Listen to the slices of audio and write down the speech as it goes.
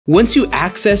Once you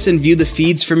access and view the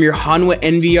feeds from your Hanwha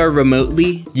NVR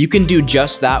remotely, you can do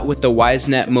just that with the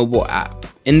Wisenet Mobile App.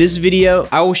 In this video,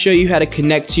 I will show you how to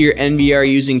connect to your NVR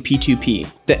using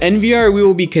P2P. The NVR we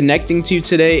will be connecting to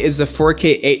today is the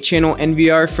 4K 8-channel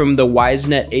NVR from the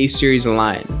Wisenet A-series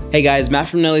line. Hey guys, Matt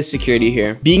from Nelly Security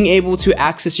here. Being able to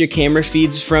access your camera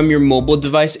feeds from your mobile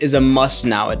device is a must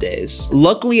nowadays.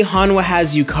 Luckily, Hanwha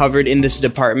has you covered in this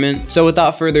department, so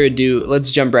without further ado, let's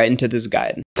jump right into this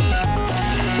guide.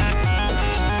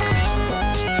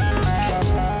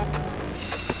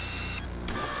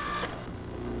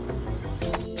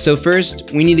 So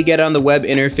first, we need to get on the web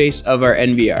interface of our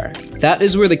NVR. That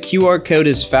is where the QR code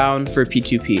is found for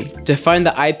P2P. To find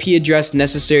the IP address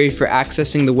necessary for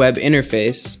accessing the web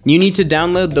interface, you need to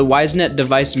download the Wisenet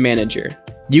Device Manager.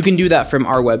 You can do that from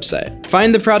our website.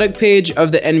 Find the product page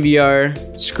of the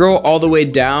NVR, scroll all the way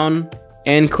down,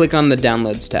 and click on the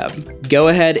Downloads tab. Go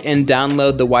ahead and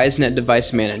download the Wisenet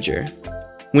Device Manager.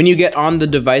 When you get on the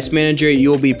Device Manager, you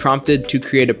will be prompted to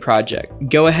create a project.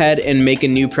 Go ahead and make a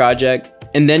new project,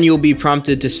 and then you'll be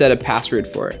prompted to set a password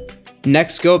for it.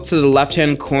 Next, go up to the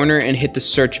left-hand corner and hit the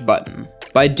search button.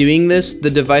 By doing this, the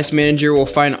Device Manager will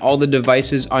find all the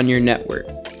devices on your network.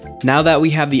 Now that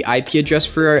we have the IP address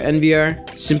for our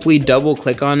NVR, simply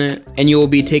double-click on it, and you will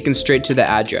be taken straight to the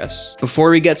address. Before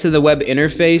we get to the web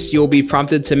interface, you will be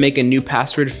prompted to make a new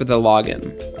password for the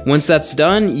login. Once that's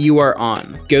done, you are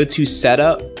on. Go to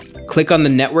Setup, click on the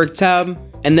Network tab,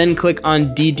 and then click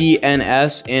on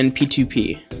DDNS and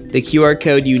P2P. The QR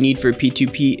code you need for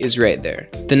P2P is right there.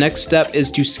 The next step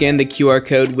is to scan the QR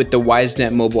code with the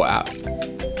Wisenet Mobile App.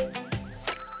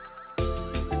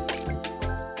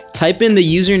 Type in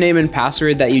the username and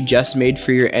password that you just made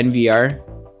for your NVR,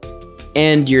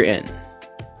 and you're in.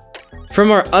 From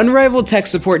our unrivaled tech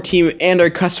support team and our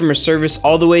customer service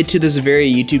all the way to this very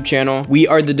YouTube channel, we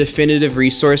are the definitive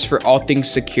resource for all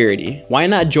things security. Why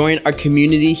not join our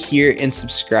community here and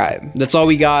subscribe? That's all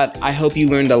we got. I hope you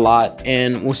learned a lot,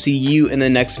 and we'll see you in the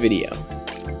next video.